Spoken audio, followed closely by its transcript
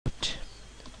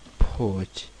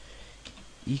port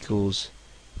equals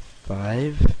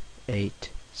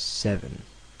 587.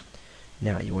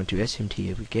 Now you want to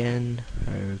SMT again.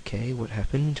 Okay, what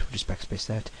happened? We'll just backspace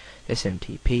that.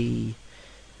 SMTP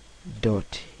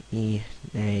dot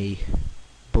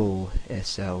enable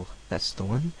SL, that's the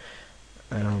one,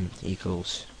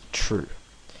 equals true.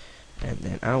 And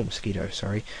then mosquito,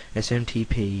 sorry,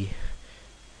 SMTP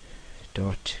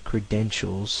dot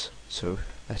credentials, so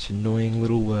that's an annoying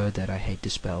little word that I hate to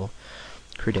spell,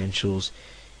 credentials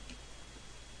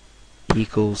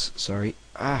equals, sorry,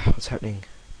 what's happening?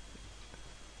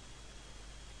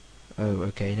 Oh,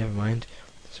 okay, never mind,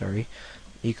 sorry,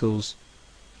 equals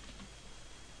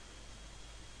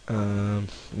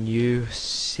new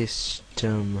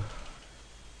system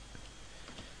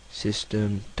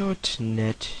dot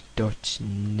network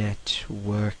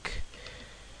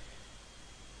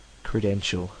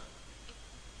credential.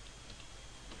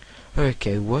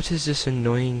 Okay, what is this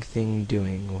annoying thing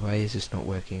doing? Why is this not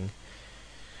working?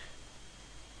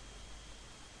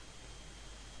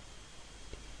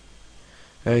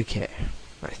 Okay,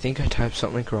 I think I typed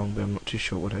something wrong, but I'm not too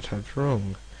sure what I typed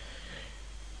wrong.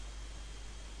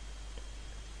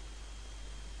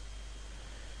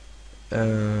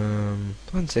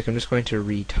 One sec, I'm just going to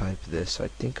retype this. I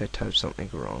think I typed something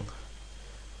wrong.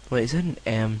 Wait, is that an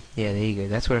M? Yeah, there you go.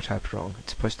 That's what I typed wrong.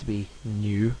 It's supposed to be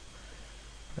new.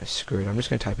 I screwed. I'm just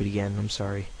going to type it again. I'm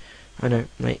sorry. Oh no,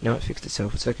 wait, no, it fixed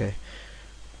itself. It's okay.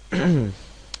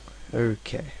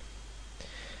 Okay.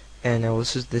 And now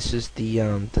this is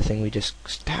the thing we just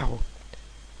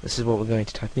This is what we're going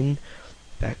to type in.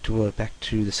 Back to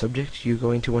the subject. You're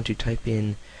going to want to type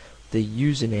in the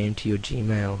username to your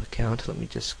Gmail account. Let me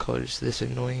just close this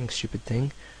annoying stupid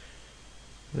thing.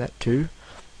 That too.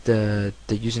 The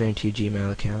username to your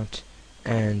Gmail account,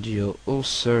 and you'll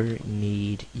also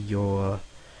need your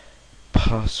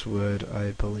password,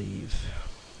 I believe.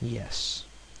 Yes.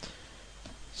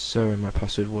 So my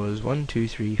password was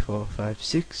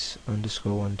 123456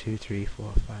 underscore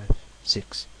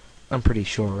 123456. I'm pretty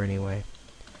sure anyway.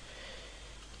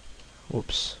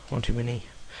 Whoops, one too many.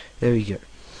 There we go.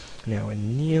 Now we're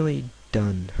nearly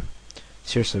done.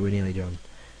 Seriously, we're nearly done.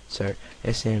 So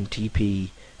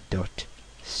SMTP dot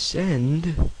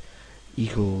send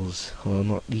equals, well,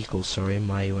 not equals, sorry, you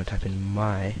want to type in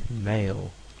my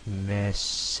mail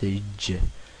message.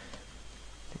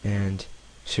 And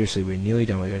seriously, we're nearly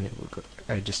done.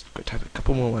 I just got to type a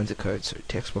couple more lines of code. So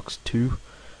textbox2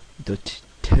 dot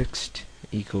text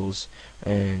equals,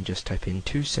 and just type in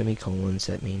 2 semicolons.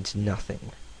 That means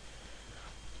nothing.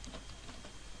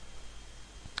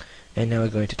 And now we're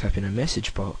going to type in a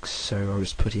message box, so I'll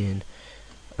just put in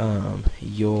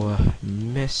your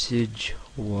message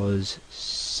was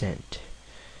sent,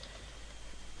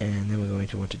 and then we're going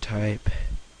to want to type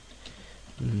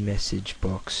message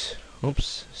box,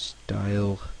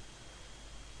 style,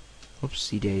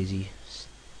 oopsie daisy,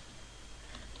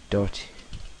 dot,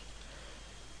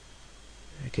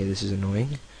 okay, this is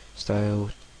annoying,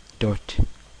 style dot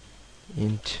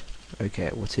int, okay,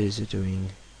 what is it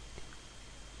doing?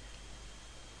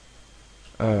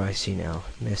 Oh, I see now.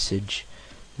 Message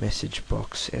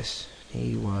box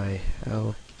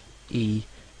SEYLE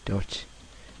dot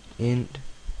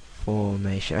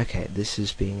information. Okay, this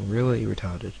is being really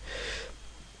retarded.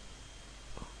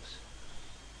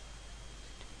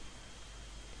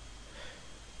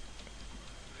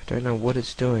 I don't know what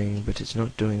it's doing, but it's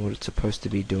not doing what it's supposed to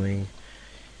be doing.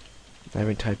 I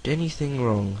haven't typed anything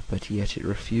wrong, but yet it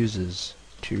refuses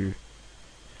to.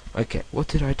 Okay, what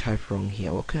did I type wrong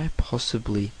here? What could I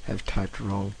possibly have typed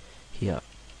wrong here?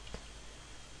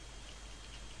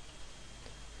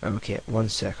 Okay, one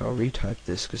sec, I'll retype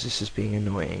this because this is being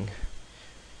annoying.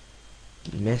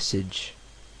 Message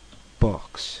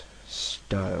box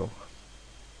style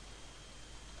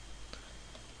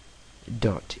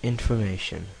dot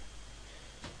information.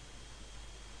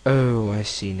 Oh, I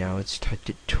see now, it's typed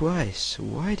it twice.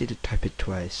 Why did it type it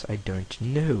twice? I don't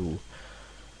know.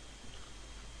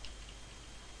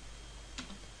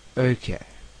 Okay,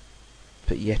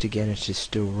 but yet again it is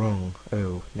still wrong.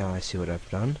 Oh, now I see what I've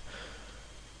done.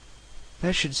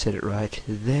 That should set it right.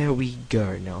 There we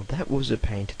go. Now that was a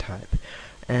pain to type,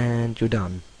 and you're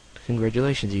done.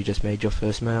 Congratulations, you just made your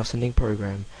first mail sending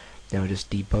program. Now just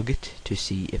debug it to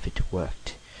see if it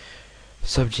worked.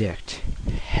 Subject,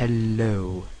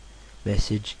 hello,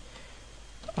 message,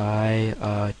 I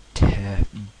are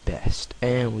best,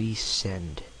 and we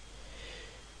send.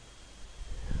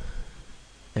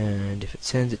 And if it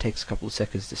sends, it takes a couple of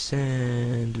seconds to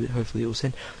send, but hopefully it will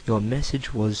send. Your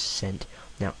message was sent.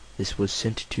 Now, this was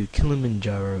sent to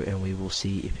Kilimanjaro, and we will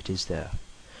see if it is there.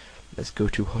 Let's go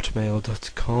to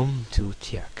hotmail.com to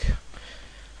check.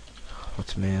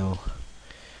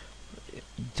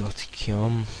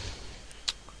 Hotmail.com.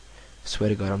 Swear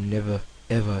to God, I'm never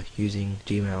ever using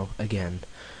Gmail again.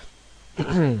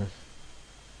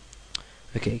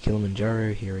 Okay,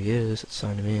 Kilimanjaro, here he is. Let's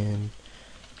sign him in.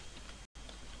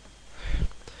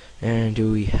 And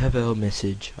do we have our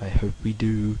message? I hope we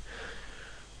do.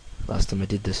 Last time I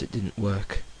did this, it didn't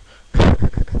work.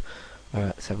 Alright,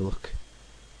 let's have a look.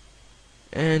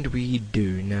 And we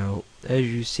do. Now, as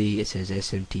you see, it says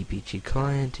SMTPG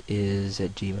client is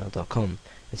at gmail.com.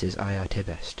 It says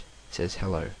IRTbest. It says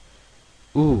hello.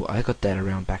 Ooh, I got that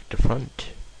around back to front.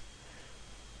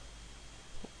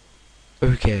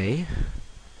 Okay.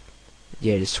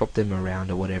 Yeah, just swap them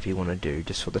around or whatever you want to do.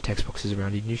 Just swap the text boxes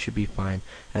around and you should be fine,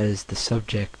 as the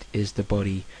subject is the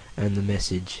body and the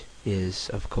message is,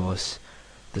 of course,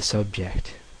 the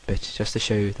subject. But just to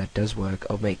show you that does work,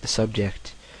 I'll make the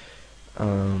subject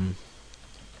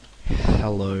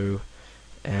hello,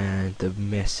 and the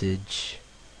message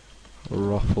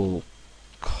Rufflecopter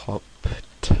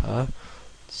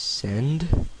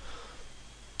send.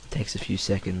 Takes a few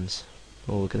seconds.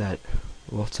 Oh, look at that,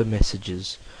 lots of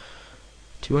messages.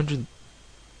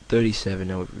 237.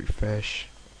 Now we refresh,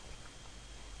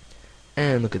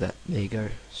 and look at that, there you go.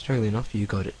 Strangely enough, you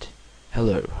got it.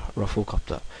 Hello,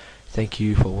 Rufflecopter. Thank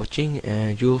you for watching,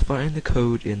 and you'll find the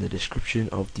code in the description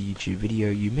of the YouTube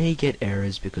video. You may get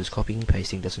errors because copying and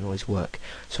pasting doesn't always work,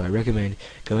 so I recommend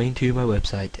going to my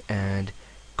website and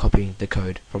copying the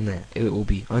code from there. It will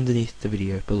be underneath the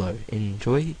video below.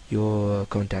 Enjoy your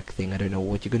contact thing. I don't know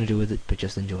what you're going to do with it, but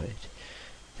just enjoy it.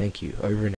 Thank you. Over and out.